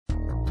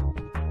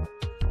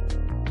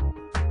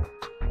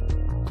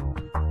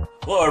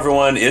Hello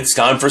everyone, it's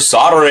time for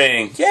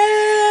soldering.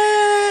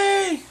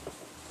 Yay!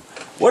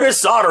 What is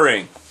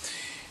soldering?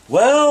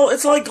 Well,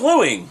 it's like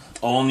gluing,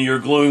 only you're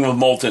gluing with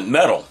molten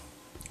metal.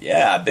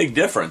 Yeah, big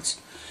difference.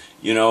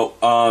 You know,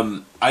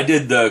 I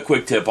did the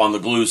quick tip on the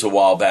glues a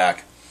while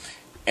back,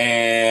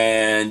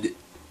 and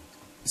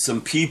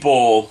some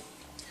people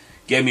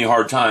gave me a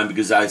hard time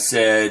because I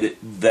said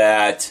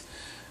that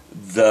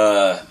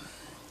the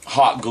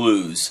hot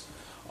glues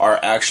are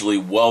actually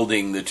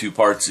welding the two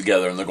parts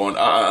together, and they're going,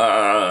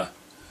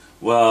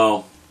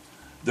 Well,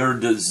 they're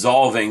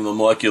dissolving the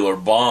molecular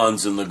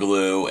bonds in the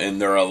glue,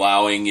 and they're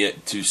allowing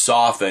it to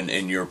soften,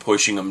 and you're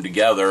pushing them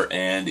together,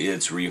 and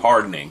it's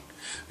rehardening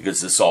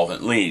because the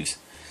solvent leaves.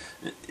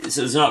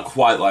 So it's not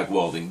quite like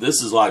welding.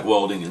 This is like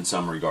welding in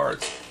some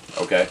regards.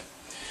 Okay?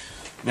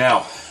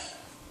 Now,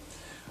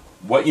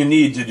 what you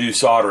need to do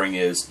soldering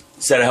is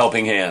set of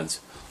helping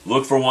hands.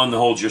 Look for one that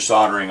holds your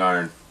soldering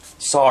iron.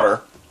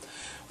 Solder.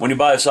 When you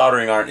buy a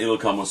soldering iron, it'll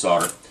come with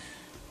solder.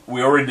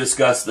 We already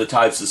discussed the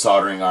types of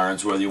soldering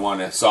irons, whether you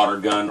want a solder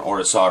gun or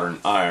a soldering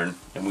iron,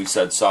 and we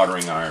said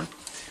soldering iron.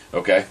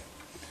 Okay?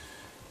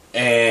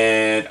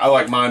 And I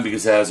like mine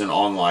because it has an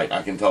on light.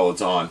 I can tell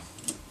it's on.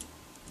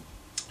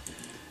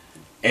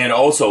 And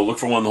also, look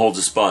for one that holds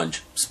a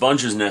sponge.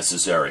 Sponge is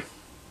necessary.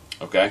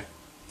 Okay?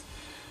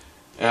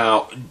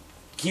 Now,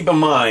 keep in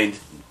mind,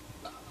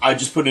 I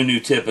just put a new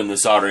tip in the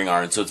soldering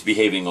iron, so it's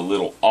behaving a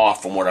little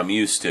off from what I'm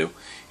used to.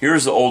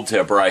 Here's the old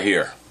tip right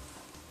here.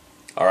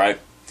 Alright?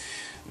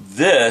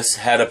 This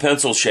had a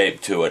pencil shape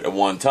to it at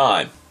one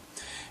time.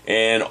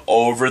 And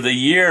over the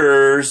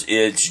years,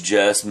 it's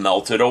just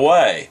melted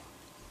away.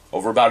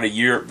 Over about a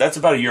year, that's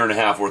about a year and a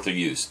half worth of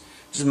use.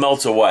 It just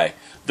melts away.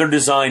 They're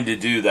designed to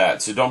do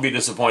that, so don't be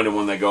disappointed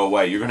when they go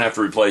away. You're going to have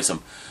to replace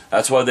them.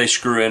 That's why they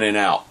screw in and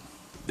out.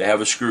 They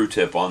have a screw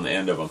tip on the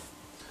end of them.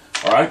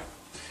 Alright?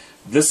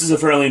 This is a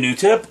fairly new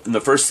tip, and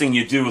the first thing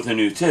you do with a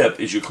new tip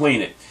is you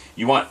clean it.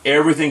 You want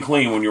everything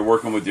clean when you're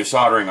working with your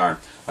soldering iron.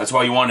 That's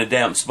why you want a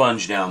damp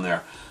sponge down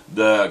there.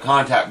 The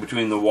contact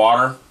between the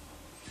water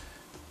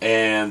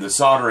and the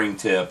soldering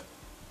tip,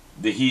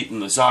 the heat in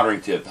the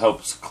soldering tip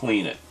helps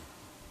clean it.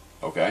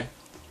 Okay?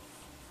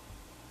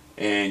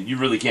 And you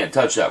really can't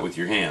touch that with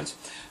your hands.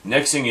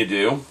 Next thing you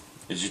do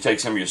is you take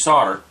some of your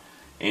solder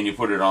and you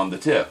put it on the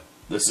tip.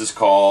 This is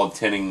called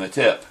tinning the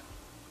tip.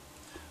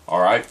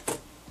 Alright?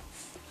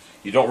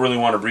 You don't really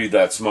want to breathe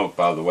that smoke,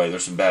 by the way.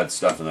 There's some bad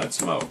stuff in that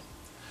smoke.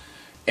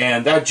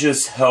 And that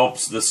just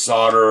helps the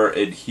solder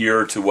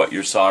adhere to what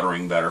you're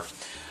soldering better.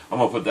 I'm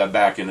going to put that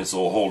back in this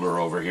little holder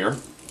over here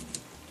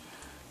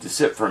to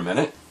sit for a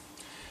minute.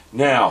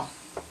 Now,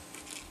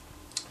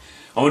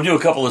 I'm going to do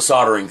a couple of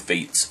soldering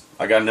feats.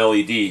 I got an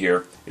LED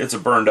here. It's a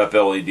burned up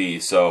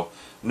LED, so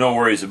no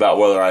worries about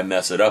whether I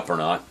mess it up or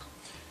not.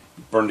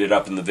 Burned it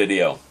up in the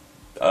video,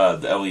 the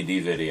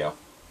LED video.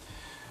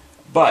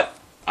 But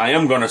I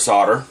am going to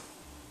solder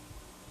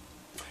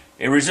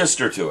a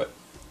resistor to it.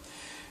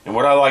 And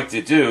what I like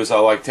to do is I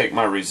like to take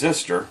my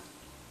resistor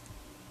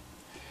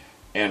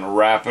and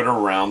wrap it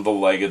around the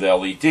leg of the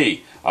LED.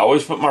 I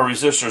always put my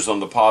resistors on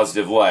the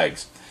positive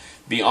legs.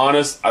 Be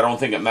honest, I don't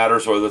think it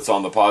matters whether it's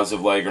on the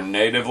positive leg or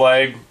negative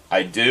leg.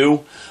 I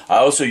do. I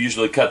also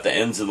usually cut the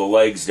ends of the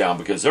legs down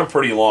because they're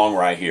pretty long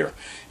right here.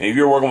 And if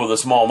you're working with a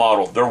small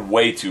model, they're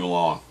way too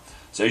long.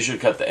 So you should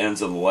cut the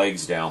ends of the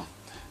legs down.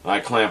 And I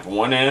clamp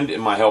one end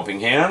in my helping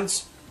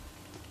hands.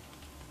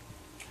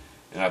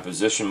 And I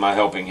position my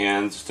helping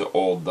hands to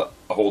hold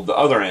the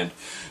other end.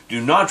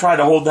 Do not try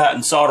to hold that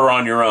and solder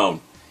on your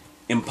own.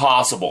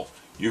 Impossible.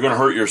 You're going to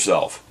hurt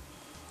yourself.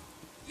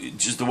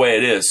 It's just the way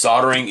it is.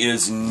 Soldering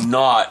is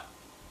not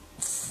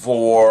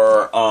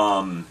for,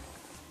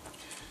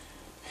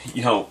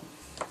 you know,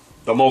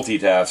 the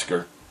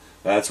multitasker.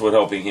 That's what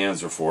helping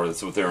hands are for.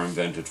 That's what they're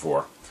invented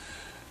for.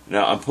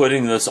 Now, I'm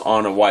putting this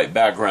on a white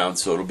background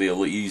so it'll be a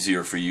little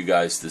easier for you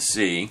guys to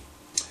see.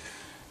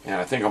 And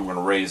I think I'm going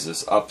to raise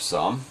this up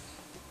some.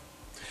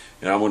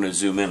 And I'm going to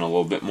zoom in a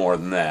little bit more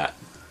than that.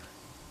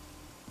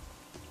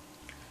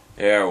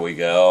 There we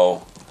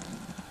go.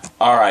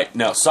 Alright,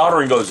 now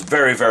soldering goes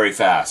very, very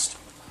fast.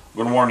 I'm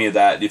going to warn you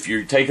that if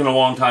you're taking a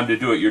long time to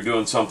do it, you're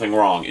doing something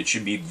wrong. It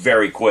should be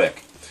very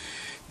quick.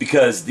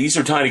 Because these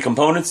are tiny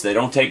components, they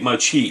don't take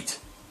much heat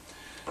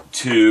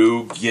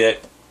to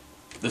get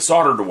the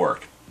solder to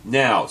work.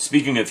 Now,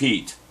 speaking of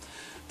heat,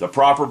 the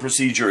proper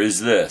procedure is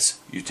this.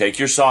 You take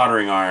your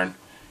soldering iron,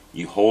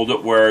 you hold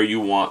it where you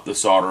want the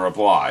solder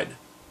applied.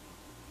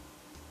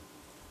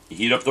 You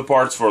heat up the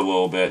parts for a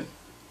little bit.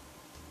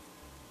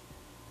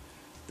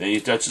 Then you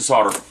touch the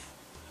solder.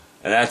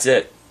 And that's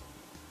it.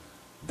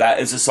 That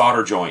is a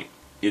solder joint.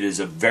 It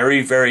is a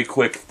very, very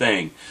quick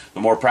thing.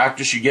 The more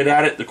practice you get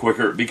at it, the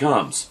quicker it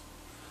becomes.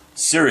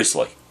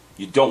 Seriously.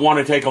 You don't want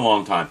to take a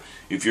long time.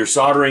 If you're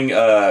soldering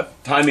a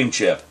timing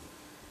chip,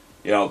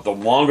 you know, the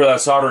longer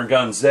that soldering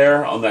gun's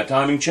there on that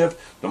timing chip,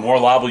 the more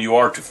liable you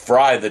are to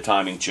fry the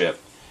timing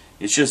chip.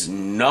 It's just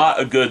not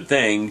a good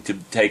thing to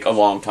take a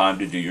long time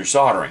to do your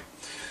soldering.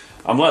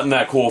 I'm letting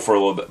that cool for a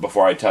little bit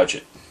before I touch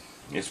it.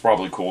 It's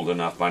probably cooled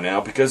enough by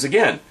now because,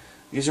 again,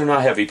 these are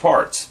not heavy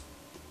parts.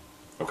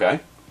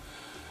 Okay?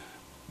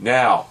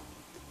 Now,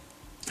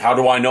 how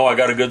do I know I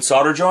got a good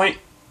solder joint?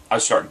 I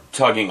start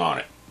tugging on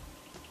it.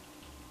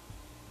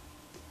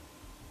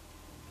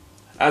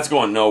 That's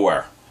going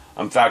nowhere.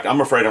 In fact, I'm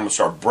afraid I'm going to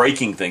start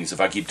breaking things if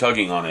I keep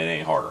tugging on it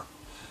any harder.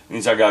 It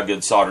means I got a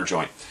good solder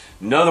joint.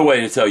 Another way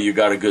to tell you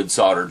got a good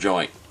solder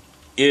joint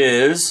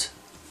is,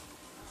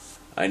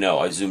 I know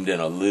I zoomed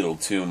in a little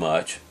too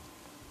much.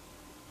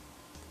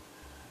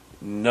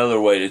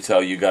 Another way to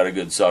tell you got a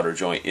good solder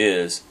joint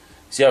is,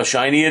 see how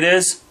shiny it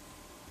is?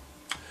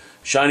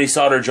 Shiny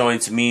solder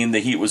joints mean the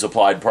heat was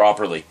applied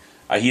properly.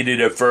 I heated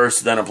it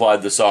first, then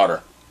applied the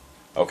solder.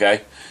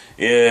 Okay?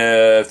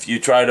 If you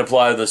try to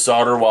apply the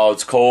solder while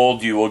it's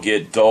cold, you will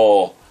get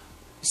dull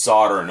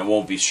solder and it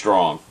won't be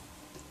strong.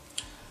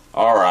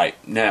 Alright,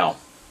 now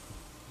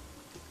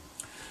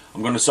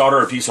I'm going to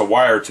solder a piece of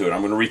wire to it. I'm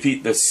going to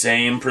repeat the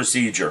same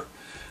procedure.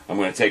 I'm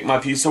going to take my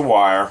piece of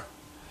wire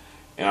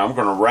and I'm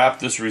going to wrap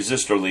this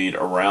resistor lead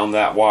around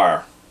that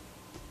wire.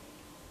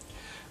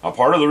 Now,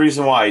 part of the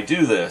reason why I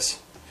do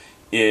this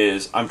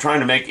is I'm trying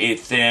to make a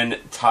thin,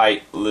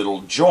 tight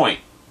little joint.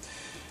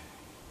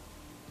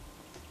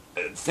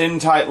 A thin,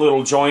 tight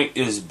little joint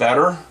is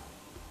better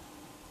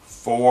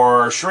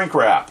for shrink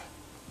wrap.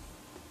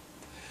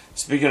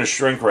 Speaking of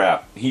shrink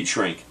wrap, heat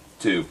shrink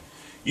tube,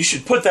 you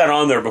should put that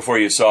on there before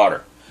you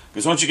solder.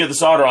 Because once you get the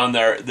solder on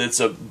there, that's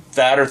a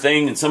fatter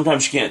thing, and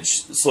sometimes you can't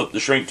slip the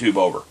shrink tube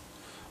over.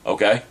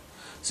 Okay?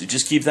 So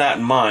just keep that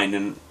in mind.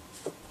 And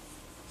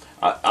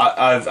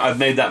I've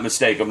made that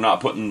mistake of not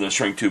putting the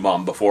shrink tube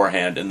on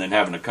beforehand and then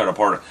having to cut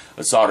apart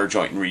a solder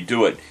joint and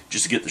redo it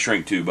just to get the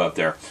shrink tube up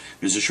there.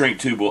 Because the shrink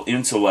tube will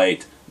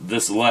insulate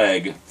this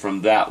leg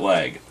from that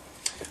leg.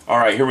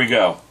 Alright, here we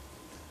go.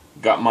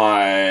 Got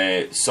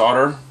my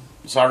soldering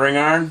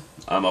iron.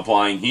 I'm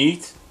applying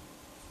heat.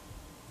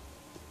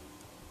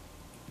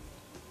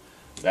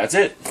 That's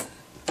it.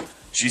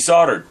 She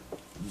soldered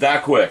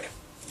that quick.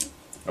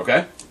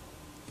 Okay?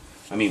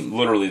 I mean,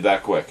 literally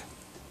that quick.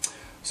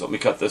 So let me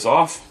cut this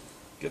off.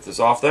 Get this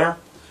off there.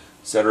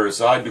 Set her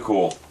aside to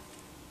cool.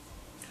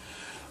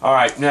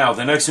 Alright, now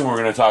the next thing we're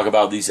going to talk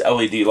about, these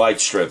LED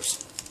light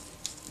strips.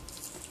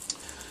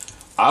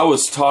 I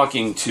was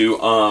talking to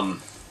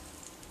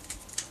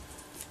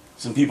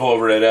some people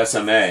over at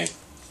SMA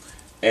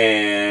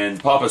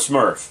and Papa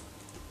Smurf.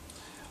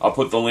 I'll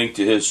put the link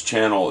to his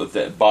channel at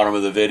the bottom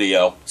of the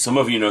video. Some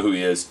of you know who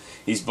he is.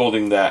 He's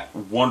building that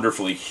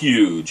wonderfully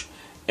huge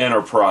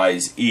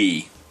Enterprise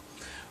E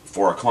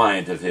for a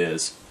client of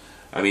his.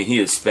 I mean, he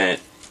has spent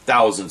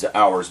thousands of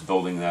hours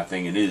building that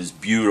thing, and it is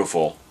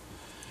beautiful.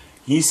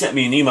 He sent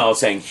me an email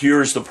saying,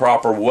 here's the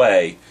proper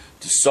way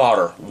to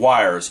solder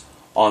wires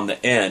on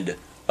the end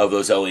of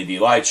those LED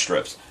light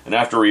strips. And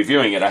after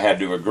reviewing it, I had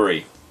to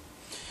agree.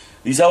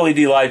 These LED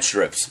light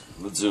strips,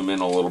 let's zoom in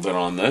a little bit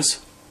on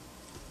this.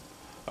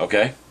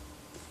 Okay?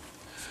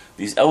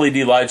 These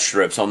LED light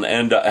strips on the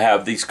end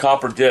have these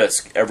copper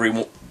discs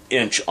every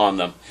inch on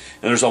them.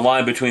 And there's a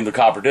line between the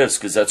copper discs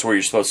because that's where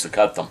you're supposed to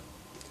cut them.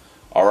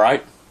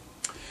 Alright?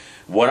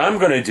 What I'm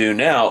going to do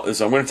now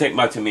is I'm going to take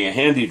my Tamiya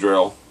handy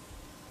drill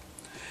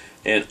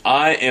and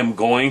I am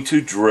going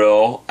to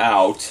drill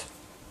out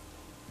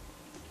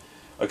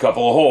a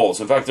couple of holes.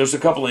 In fact, there's a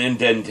couple of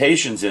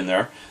indentations in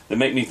there that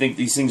make me think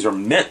these things are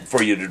meant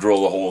for you to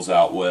drill the holes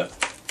out with.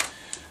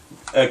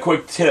 A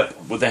quick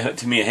tip with the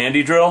Tamiya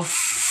handy drill,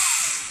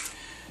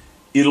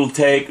 it'll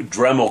take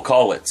Dremel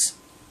collets.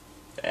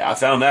 I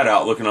found that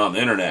out looking on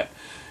the internet.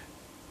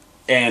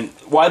 And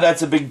why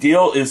that's a big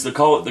deal is the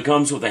collet that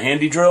comes with a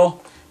handy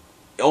drill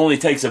only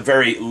takes a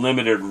very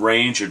limited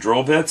range of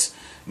drill bits.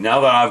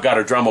 Now that I've got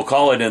a Dremel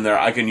collet in there,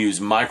 I can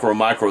use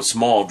micro,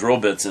 small drill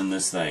bits in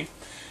this thing.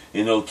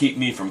 And it'll keep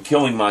me from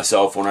killing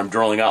myself when I'm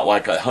drilling out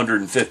like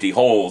 150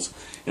 holes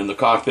in the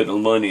cockpit of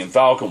the Millennium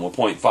Falcon with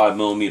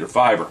 0.5mm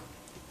fiber.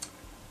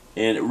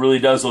 And it really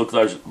does look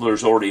like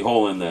there's already a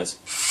hole in this.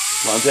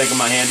 So I'm taking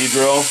my handy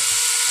drill,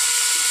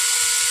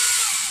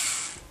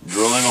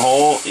 drilling a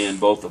hole in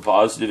both the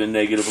positive and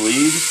negative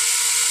lead.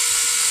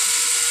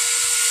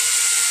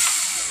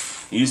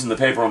 Using the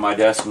paper on my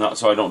desk not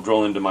so I don't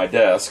drill into my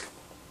desk.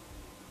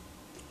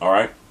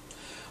 Alright.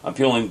 I'm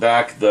peeling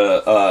back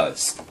the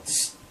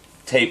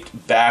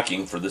taped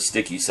backing for the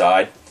sticky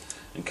side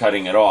and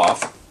cutting it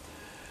off.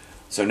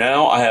 So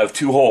now I have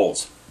two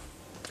holes.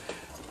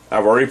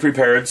 I've already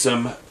prepared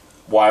some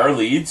wire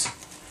leads.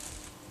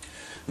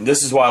 And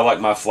this is why I like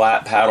my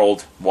flat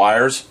paddled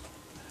wires,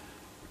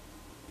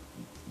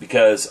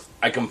 because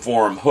I can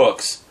form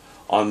hooks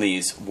on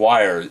these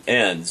wire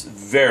ends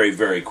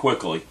very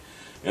quickly,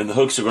 and the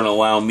hooks are going to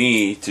allow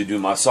me to do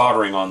my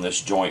soldering on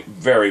this joint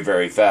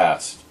very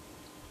fast.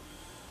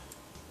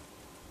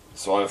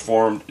 So I've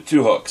formed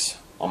two hooks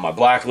on my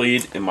black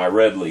lead and my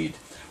red lead.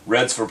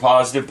 Red's for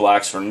positive,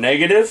 black's for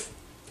negative.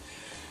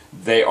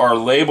 They are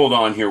labeled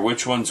on here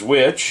which one's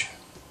which.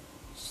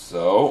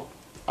 So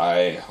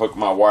I hook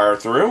my wire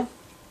through.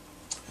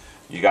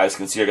 You guys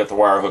can see I got the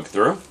wire hooked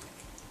through.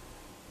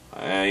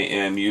 I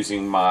am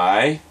using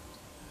my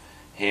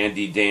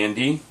handy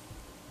dandy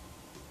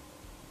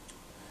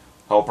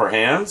helper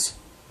hands.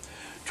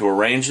 To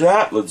arrange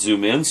that, let's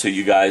zoom in so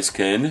you guys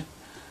can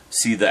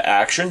see the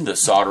action, the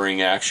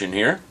soldering action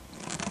here.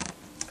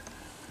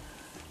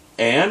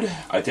 And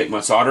I take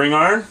my soldering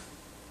iron,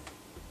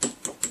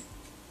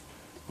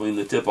 clean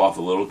the tip off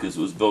a little because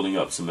it was building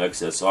up some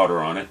excess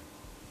solder on it.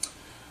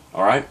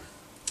 Alright,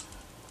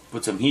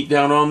 put some heat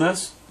down on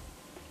this.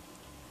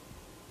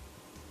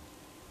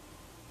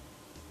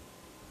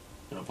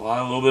 And apply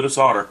a little bit of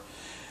solder.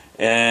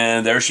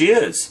 And there she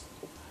is.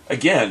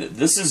 Again,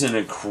 this is an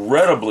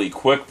incredibly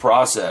quick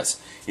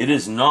process. It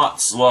is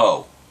not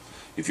slow.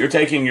 If you're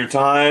taking your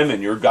time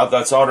and you've got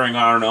that soldering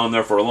iron on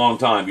there for a long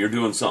time, you're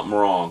doing something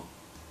wrong.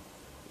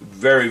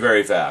 Very,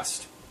 very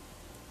fast.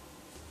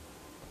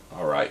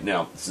 Alright,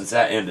 now, since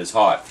that end is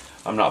hot,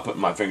 I'm not putting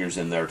my fingers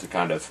in there to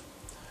kind of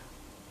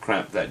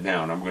clamp that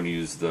down. I'm going to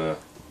use the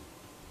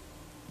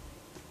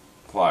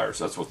pliers.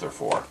 That's what they're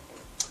for.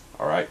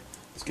 Alright,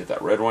 let's get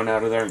that red one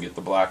out of there and get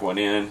the black one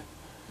in.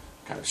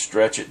 Kind of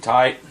stretch it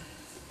tight.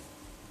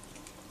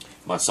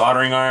 My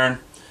soldering iron,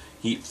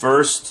 heat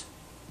first,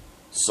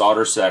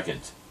 solder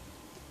second.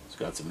 It's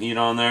got some heat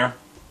on there.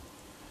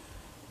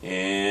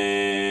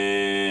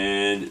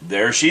 And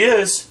there she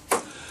is.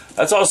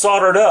 That's all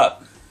soldered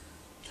up.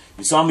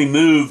 You saw me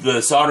move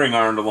the soldering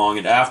iron along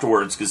it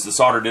afterwards because the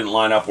solder didn't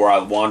line up where I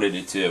wanted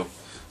it to.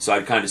 So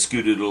I kind of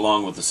scooted it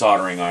along with the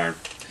soldering iron.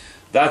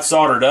 That's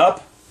soldered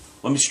up.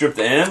 Let me strip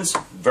the ends,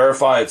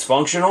 verify it's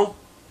functional.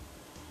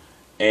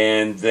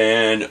 And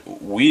then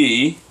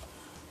we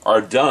are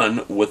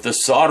done with the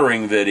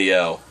soldering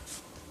video.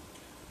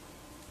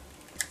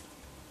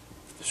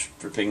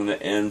 Stripping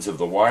the ends of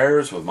the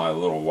wires with my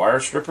little wire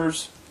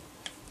strippers.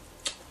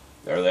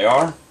 There they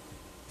are.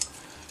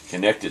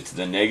 Connect it to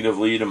the negative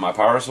lead of my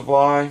power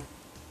supply,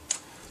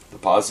 the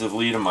positive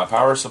lead of my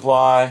power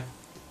supply.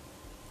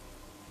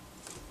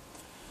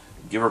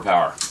 Give her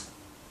power.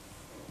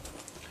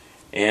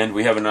 And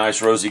we have a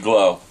nice rosy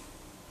glow.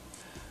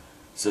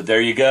 So there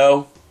you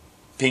go.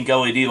 Pink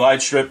LED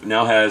light strip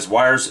now has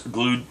wires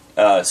glued,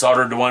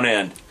 soldered to one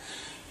end.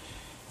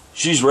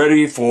 She's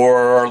ready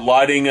for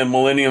lighting a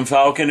Millennium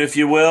Falcon, if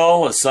you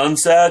will, a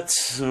sunset,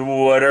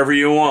 whatever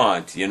you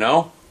want, you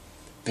know?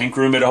 Pink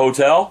room at a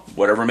hotel,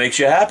 whatever makes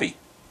you happy.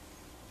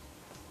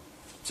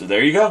 So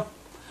there you go.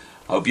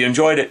 Hope you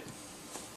enjoyed it.